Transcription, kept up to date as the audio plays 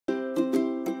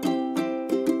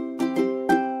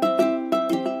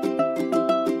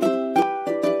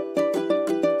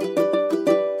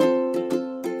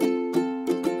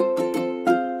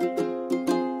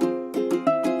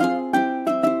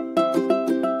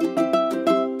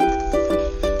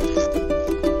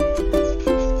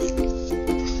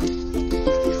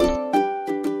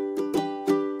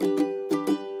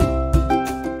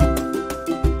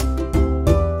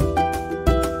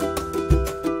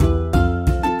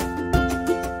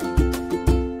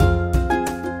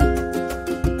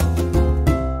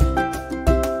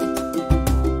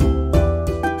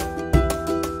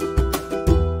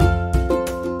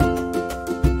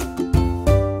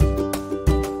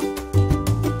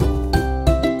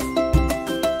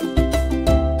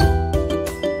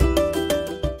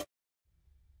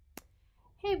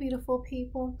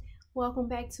people, welcome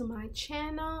back to my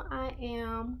channel. I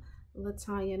am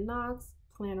Latanya Knox,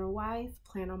 planner wife,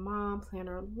 planner mom,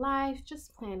 planner life,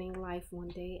 just planning life one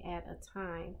day at a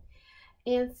time.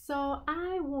 And so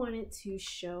I wanted to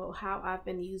show how I've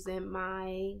been using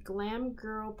my Glam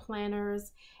Girl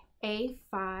Planners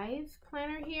A5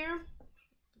 planner here.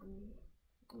 I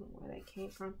don't know where that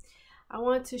came from. I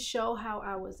wanted to show how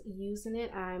I was using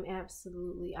it. I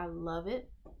love it.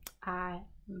 I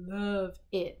love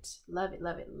it. Love it,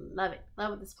 love it, love it.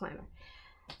 Love this planner.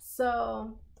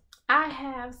 So I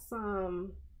have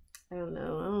some, I don't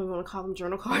even want to call them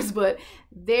journal cards, but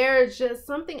they're just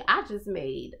something I just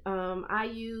made. I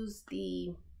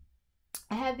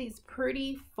had these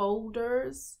pretty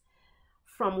folders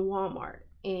from Walmart,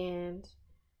 and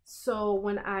so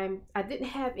when I didn't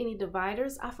have any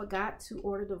dividers, I forgot to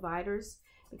order dividers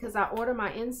because I order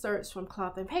my inserts from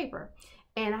Cloth and Paper.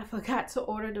 And I forgot to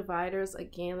order dividers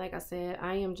again. Like I said,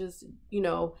 I am just,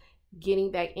 getting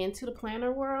back into the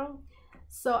planner world.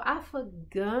 So I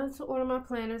forgot to order my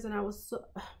planners, and my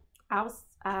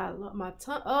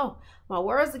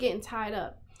words are getting tied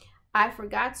up. I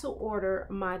forgot to order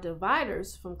my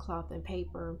dividers from Cloth and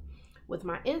Paper with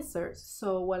my inserts.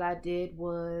 So what I did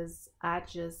was I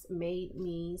just made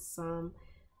me some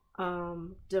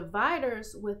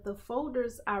dividers with the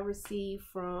folders I received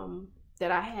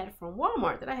that I had from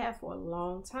Walmart that I had for a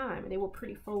long time, and they were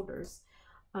pretty folders.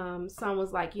 Some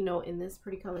was like, in this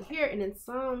pretty color here, and then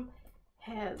some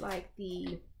had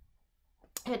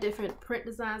had different print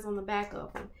designs on the back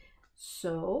of them.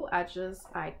 So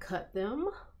I cut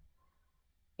them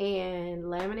and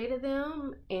laminated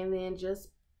them, and then just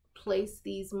placed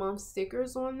these month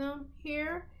stickers on them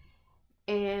here.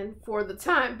 And for the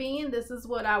time being, this is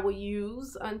what I will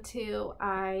use until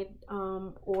I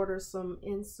order some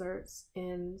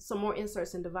more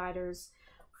inserts and dividers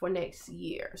for next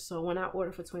year. So when I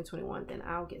order for 2021, then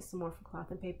I'll get some more from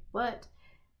Cloth and Paper. But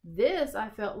this, I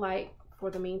felt like for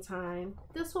the meantime,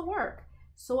 this will work.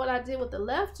 So what I did with the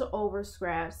leftover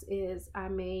scraps is I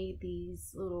made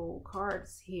these little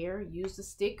cards here, used the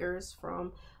stickers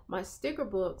from my sticker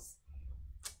books,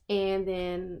 and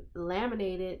then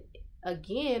laminated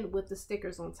again with the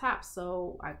stickers on top.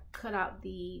 So I cut out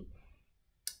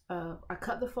I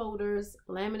cut the folders,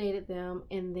 laminated them,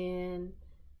 and then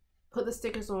put the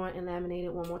stickers on and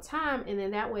laminated one more time. And then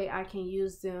that way I can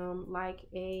use them like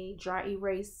a dry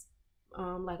erase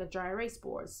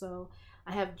board. So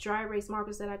I have dry erase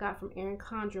markers that I got from Erin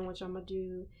Condren, which I'm gonna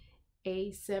do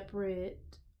a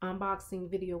separate unboxing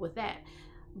video with that.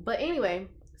 But anyway,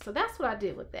 so that's what I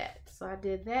did with that. So I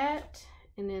did that,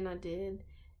 and then I did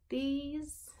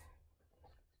these,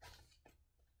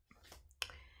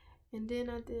 and then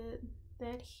I did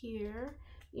that here.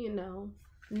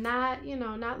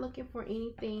 Not looking for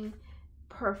anything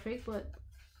perfect, but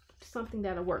something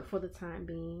that'll work for the time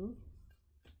being.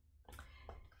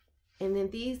 And then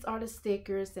these are the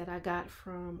stickers that I got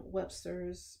from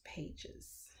Webster's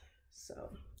Pages. So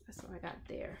that's what I got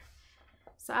there.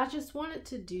 So I just wanted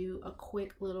to do a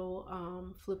quick little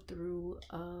flip through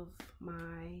of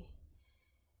my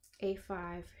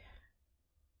A5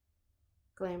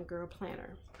 Glam Girl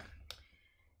Planner.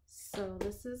 So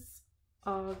this is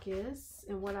August,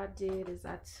 and what I did is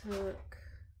I took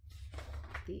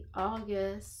the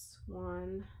August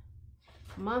one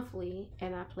monthly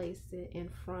and I placed it in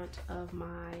front of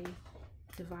my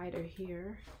divider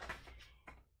here.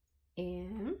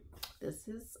 And this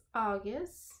is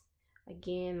August.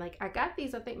 Again, like I got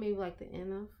these, I think maybe like the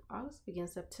end of August, begin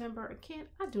September.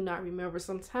 I do not remember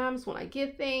sometimes when I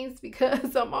get things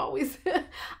because I'm always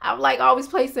always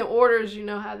placing orders, you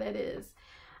know how that is.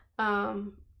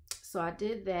 So I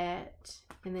did that,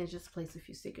 and then just placed a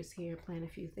few stickers here, plan a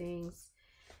few things.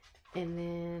 And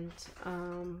then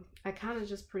I kind of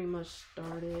just pretty much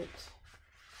started,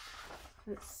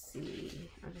 let's see,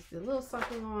 I just did a little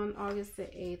something on August the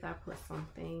 8th. I put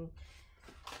something.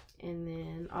 And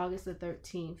then August the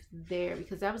 13th there,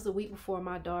 because that was the week before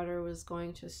my daughter was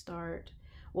going to start,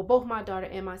 well, both my daughter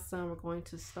and my son were going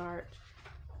to start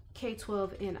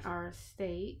K-12 in our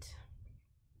state,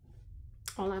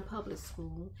 online public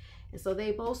school. And so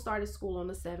they both started school on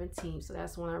the 17th. So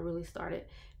that's when I really started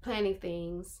planning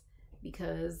things,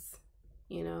 because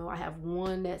I have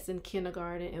one that's in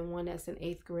kindergarten and one that's in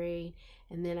 8th grade,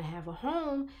 and then I have a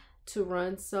home to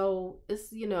run. So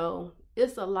it's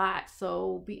it's a lot.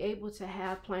 So be able to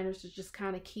have planners to just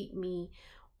kind of keep me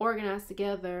organized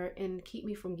together and keep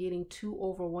me from getting too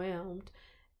overwhelmed,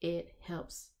 it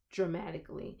helps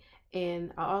dramatically.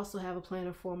 And I also have a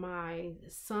planner for my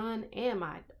son and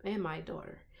my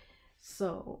daughter.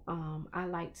 So I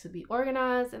like to be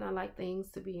organized, and I like things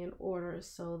to be in order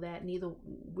so that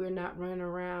we're not running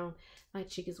around like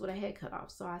chickens with a head cut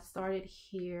off. So I started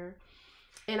here,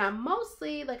 and I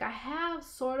mostly, like, I have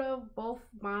sort of both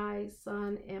my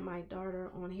son and my daughter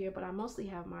on here, but I mostly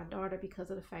have my daughter because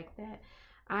of the fact that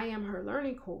I am her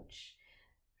learning coach.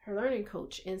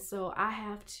 And so I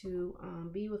have to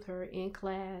be with her in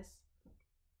class.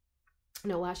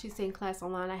 While she's taking class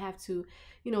online, I have to,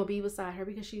 be beside her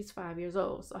because she's 5 years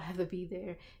old. So I have to be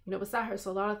there, beside her. So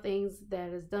a lot of things that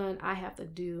is done, I have to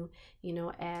do,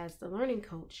 as the learning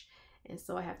coach. And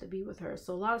so I have to be with her.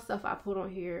 So a lot of stuff I put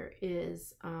on here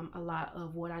is a lot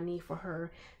of what I need for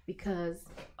her because,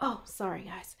 oh, sorry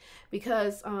guys,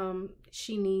 because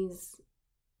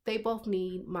they both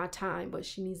need my time, but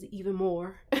she needs it even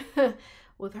more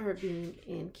with her being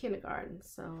in kindergarten.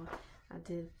 So I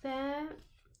did that.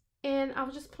 And I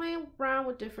was just playing around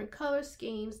with different color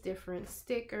schemes, different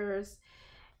stickers.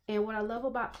 And what I love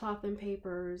about Cloth and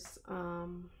Paper's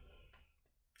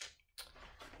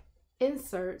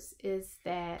inserts is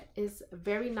that it's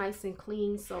very nice and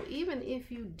clean. So even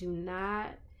if you do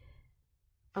not,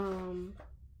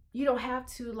 you don't have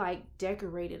to like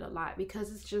decorate it a lot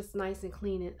because it's just nice and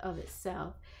clean in of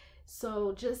itself.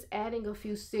 So just adding a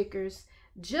few stickers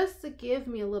just to give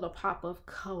me a little pop of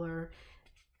color.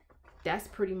 That's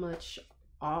pretty much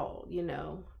all,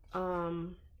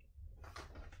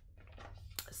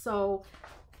 so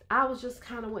I was just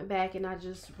kind of went back and I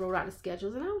just wrote out the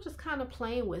schedules, and I was just kind of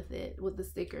playing with it, with the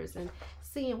stickers, and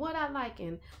seeing what I like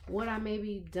and what I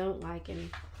maybe don't like and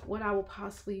what I will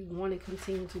possibly want to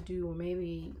continue to do or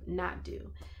maybe not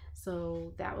do.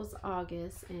 So that was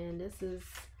August, and this is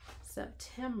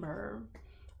September.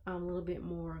 A little bit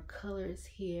more colors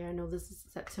here. I know this is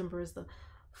September is the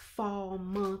fall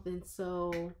month, and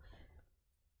so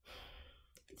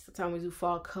sometimes we do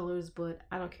fall colors, but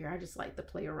I don't care. I just like to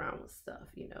play around with stuff.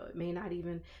 It may not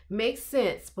even make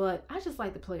sense, but I just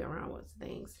like to play around with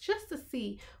things just to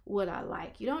see what I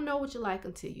like. You don't know what you like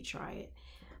until you try it.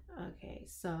 Okay,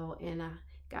 so, and I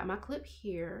got my clip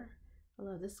here. I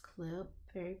love this clip,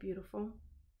 very beautiful.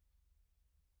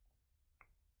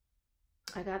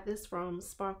 I got this from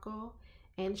Sparkle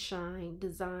and Shine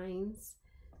Designs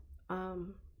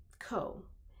Co.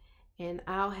 And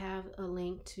I'll have a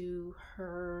link to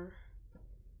her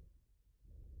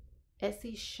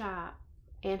Etsy shop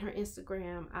and her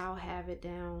Instagram. I'll have it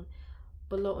down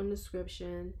below in the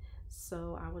description,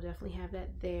 so I will definitely have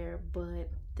that there. But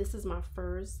this is my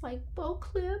first like bow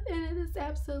clip, and it is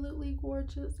absolutely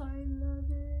gorgeous. I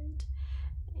love it.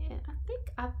 And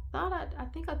I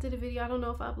think I did a video. I don't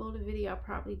know if I uploaded a video. I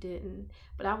probably didn't,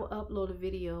 but I will upload a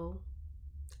video.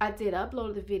 I did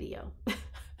upload the video.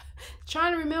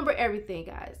 Trying to remember everything,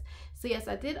 guys. So yes,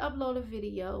 I did upload a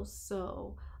video,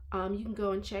 so you can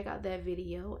go and check out that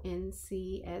video and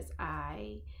see as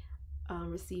I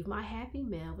receive my happy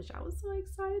mail, which I was so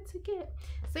excited to get.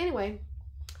 So anyway,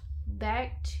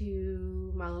 back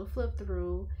to my little flip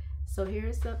through. So here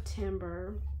is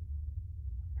September,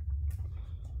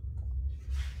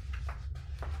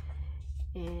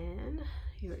 and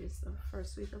here is the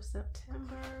first week of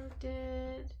September.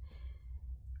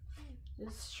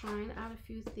 Just trying out a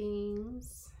few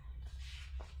things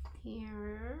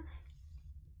here.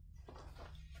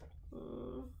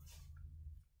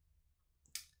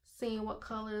 Seeing what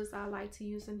colors I like to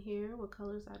use in here, what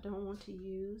colors I don't want to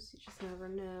use. You just never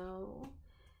know.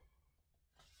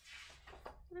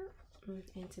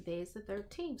 And today is the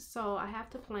 13th, so I have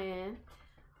to plan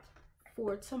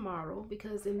for tomorrow,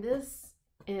 because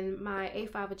in my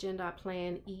A5 agenda, I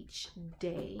plan each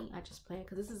day. I just plan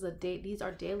because this is a day. These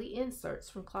are daily inserts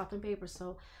from Cloth and Paper,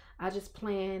 so I just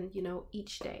plan,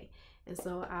 each day. And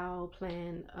so I'll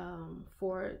plan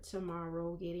for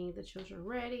tomorrow, getting the children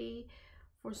ready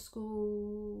for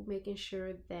school, making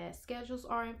sure that schedules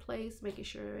are in place, making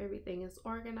sure everything is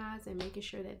organized, and making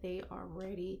sure that they are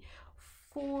ready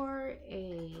for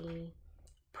a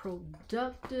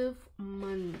productive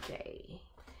Monday.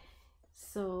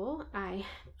 So I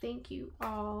thank you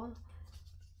all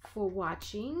for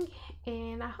watching,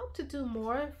 and I hope to do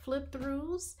more flip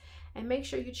throughs. And make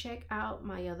sure you check out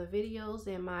my other videos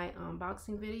and my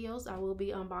unboxing videos. I will be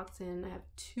unboxing. I have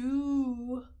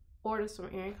 2 orders from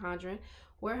Erin Condren,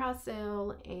 warehouse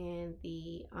sale, and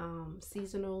the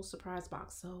seasonal surprise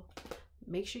box. So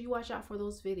make sure you watch out for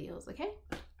those videos, okay?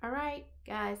 All right,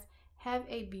 guys, have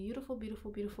a beautiful,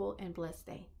 beautiful, beautiful, and blessed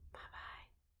day.